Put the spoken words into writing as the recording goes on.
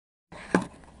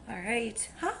All right.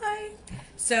 Hi.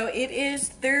 So it is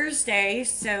Thursday.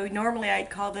 So normally I'd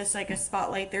call this like a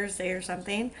Spotlight Thursday or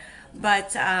something.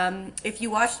 But if you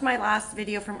watched my last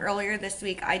video from earlier this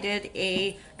week, I did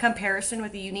a comparison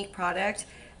with a unique product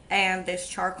and this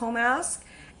charcoal mask.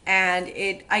 And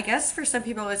I guess for some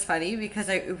people it was funny because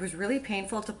it was really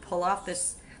painful to pull off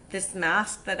this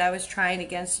mask that I was trying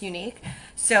against Unique.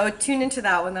 So tune into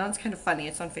that one. That one's kind of funny.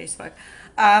 It's on Facebook.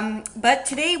 But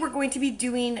today we're going to be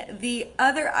doing the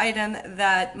other item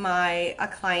that a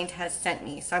client has sent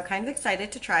me. So I'm kind of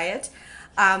excited to try it.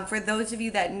 For those of you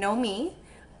that know me,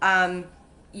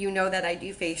 you know that I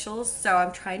do facials. So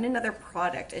I'm trying another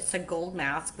product. It's a gold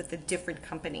mask with a different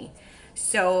company.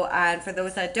 So for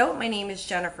those that don't, my name is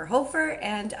Jennifer Hofer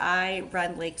and I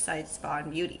run Lakeside Spa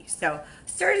and Beauty. So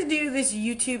started to do this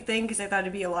YouTube thing because I thought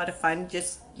it'd be a lot of fun,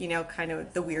 just, you know, kind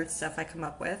of the weird stuff I come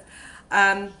up with.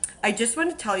 I just want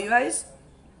to tell you guys,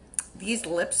 these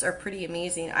lips are pretty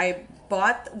amazing. I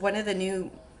bought one of the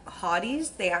new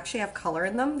hotties. They actually have color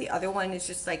in them. The other one is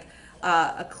just like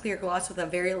a clear gloss with a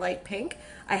very light pink.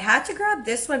 I had to grab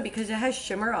this one because it has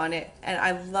shimmer on it and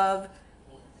I love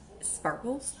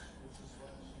sparkles.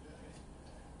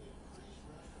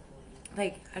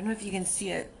 Like, I don't know if you can see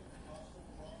it,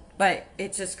 but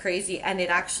it's just crazy. And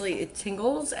it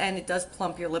tingles and it does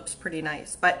plump your lips pretty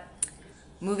nice. But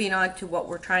moving on to what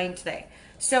we're trying today.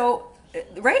 So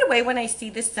right away when I see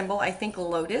this symbol, I think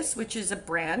Lotus, which is a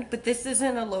brand, but this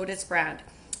isn't a Lotus brand.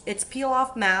 It's Peel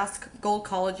Off Mask, Gold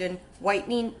Collagen,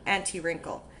 Whitening,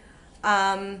 Anti-Wrinkle.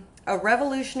 A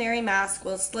revolutionary mask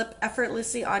will slip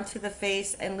effortlessly onto the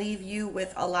face and leave you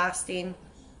with a lasting,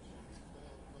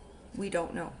 we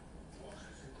don't know.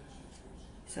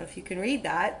 So if you can read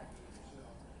that,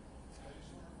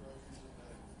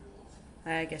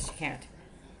 I guess you can't.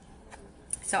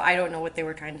 So I don't know what they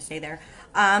were trying to say there.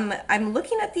 I'm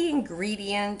looking at the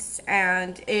ingredients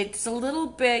and it's a little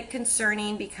bit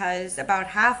concerning because about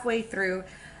halfway through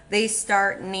they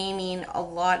start naming a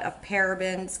lot of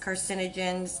parabens,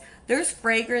 carcinogens. There's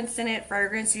fragrance in it.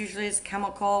 Fragrance usually is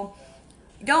chemical.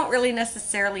 You don't really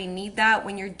necessarily need that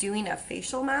when you're doing a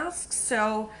facial mask.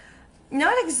 So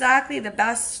not exactly the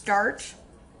best start,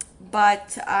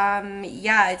 but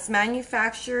yeah, it's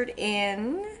manufactured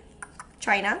in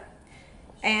China.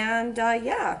 And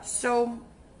yeah, so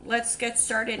let's get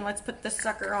started and let's put this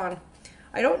sucker on.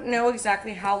 I don't know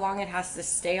exactly how long it has to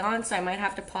stay on, so I might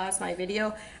have to pause my video.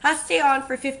 It has to stay on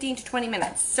for 15 to 20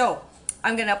 minutes. So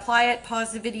I'm going to apply it,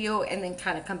 pause the video, and then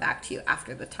kind of come back to you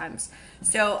after the times.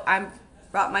 So I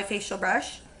brought my facial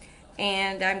brush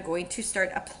and I'm going to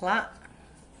start applying.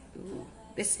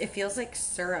 It feels like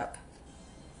syrup.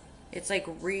 It's like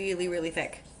really, really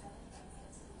thick.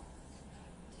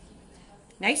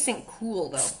 Nice and cool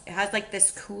though. It has like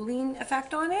this cooling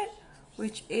effect on it,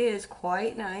 which is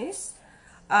quite nice.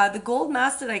 The gold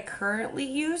mask that I currently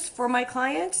use for my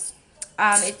clients,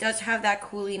 it does have that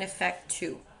cooling effect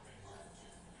too.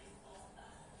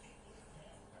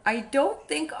 I don't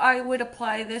think I would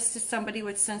apply this to somebody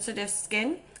with sensitive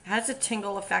skin. It has a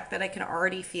tingle effect that I can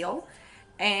already feel.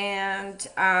 And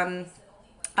I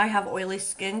have oily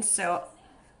skin, so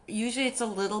usually it's a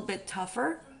little bit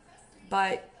tougher,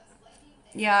 but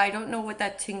yeah, I don't know what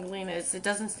that tingling is. It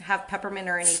doesn't have peppermint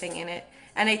or anything in it.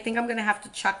 And I think I'm going to have to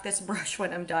chuck this brush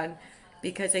when I'm done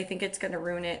because I think it's going to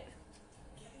ruin it.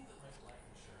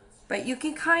 But you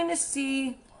can kind of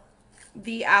see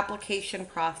the application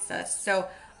process. So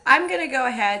I'm going to go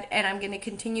ahead and I'm going to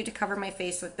continue to cover my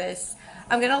face with this.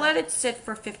 I'm going to let it sit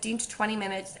for 15 to 20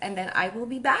 minutes and then I will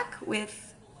be back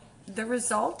with the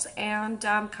result and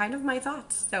kind of my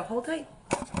thoughts. So hold tight.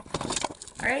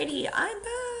 Alrighty, I'm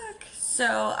back.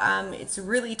 So it's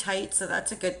really tight, so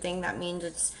that's a good thing. That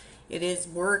means it is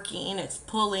working, it's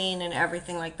pulling and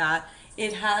everything like that.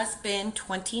 It has been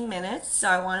 20 minutes, so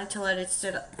I wanted to let it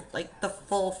sit like the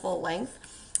full length.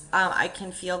 I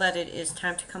can feel that it is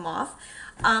time to come off.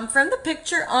 From the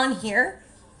picture on here,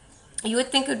 you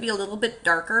would think it would be a little bit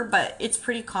darker, but it's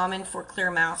pretty common for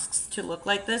clear masks to look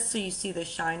like this, so you see the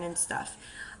shine and stuff.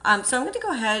 So I'm going to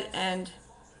go ahead and...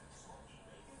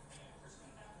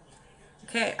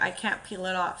 Okay, I can't peel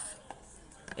it off.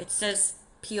 It says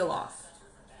peel off.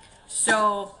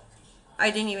 So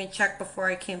I didn't even check before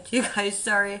I came to you guys,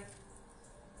 sorry.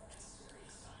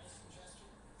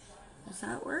 Does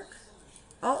that work?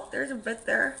 Oh, there's a bit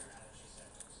there.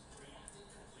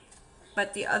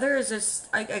 But the other is just,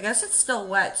 I guess it's still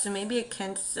wet, so maybe it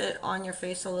can sit on your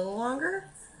face a little longer.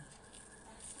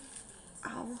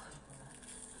 Ow.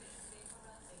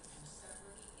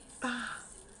 Ah.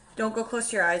 Don't go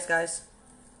close to your eyes, guys.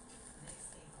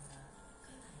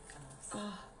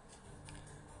 Oh.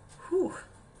 Whew.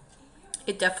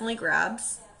 It definitely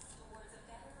grabs.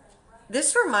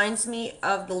 This reminds me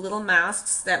of the little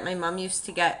masks that my mom used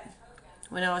to get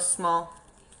when I was small.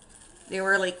 They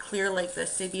were like clear like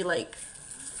this. They'd be like,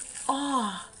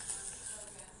 oh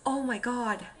my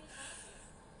God.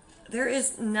 There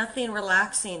is nothing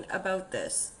relaxing about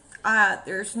this.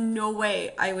 There's no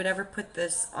way I would ever put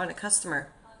this on a customer.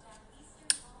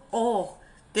 Oh,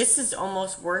 this is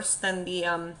almost worse than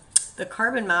the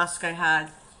carbon mask I had.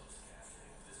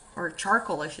 Or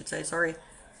charcoal, I should say, sorry.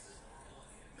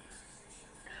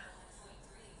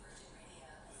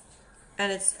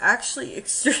 And it's actually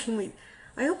extremely...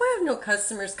 I hope I have no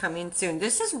customers coming soon.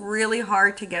 This is really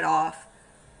hard to get off.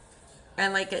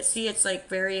 And like, see, it's like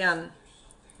very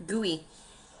gooey.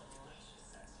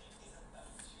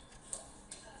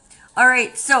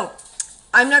 Alright, so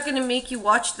I'm not going to make you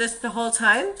watch this the whole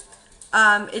time.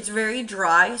 It's very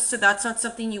dry, so that's not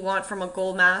something you want from a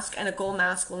gold mask, and a gold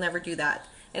mask will never do that.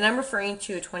 And I'm referring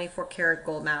to a 24 karat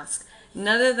gold mask.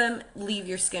 None of them leave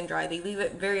your skin dry. They leave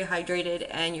it very hydrated,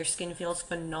 and your skin feels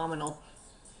phenomenal.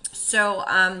 So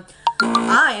I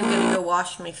am going to go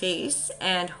wash my face,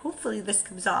 and hopefully this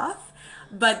comes off.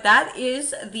 But that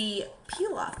is the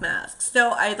peel-off mask.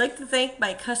 So I'd like to thank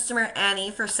my customer, Annie,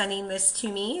 for sending this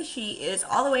to me. She is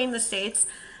all the way in the States.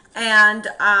 And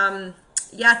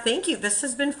yeah, thank you. This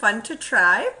has been fun to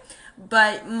try.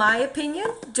 But my opinion,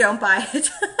 don't buy it.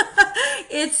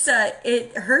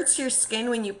 It hurts your skin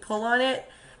when you pull on it.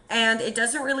 And it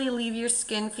doesn't really leave your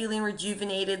skin feeling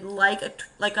rejuvenated like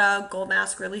a gold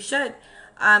mask really should.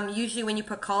 Usually when you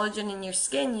put collagen in your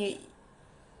skin,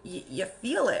 you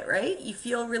feel it, right? You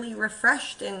feel really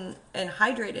refreshed and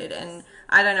hydrated, and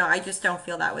I don't know, I just don't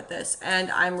feel that with this,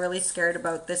 and I'm really scared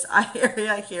about this eye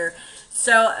area here.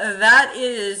 So that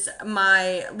is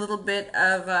my little bit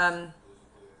of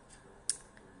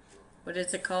what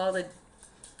is it called, a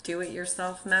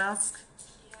do-it-yourself mask,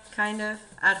 kind of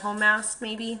at-home mask,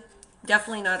 maybe.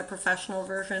 Definitely not a professional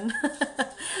version.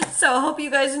 So I hope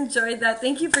you guys enjoyed that.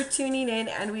 Thank you for tuning in,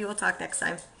 and we will talk next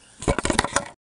time.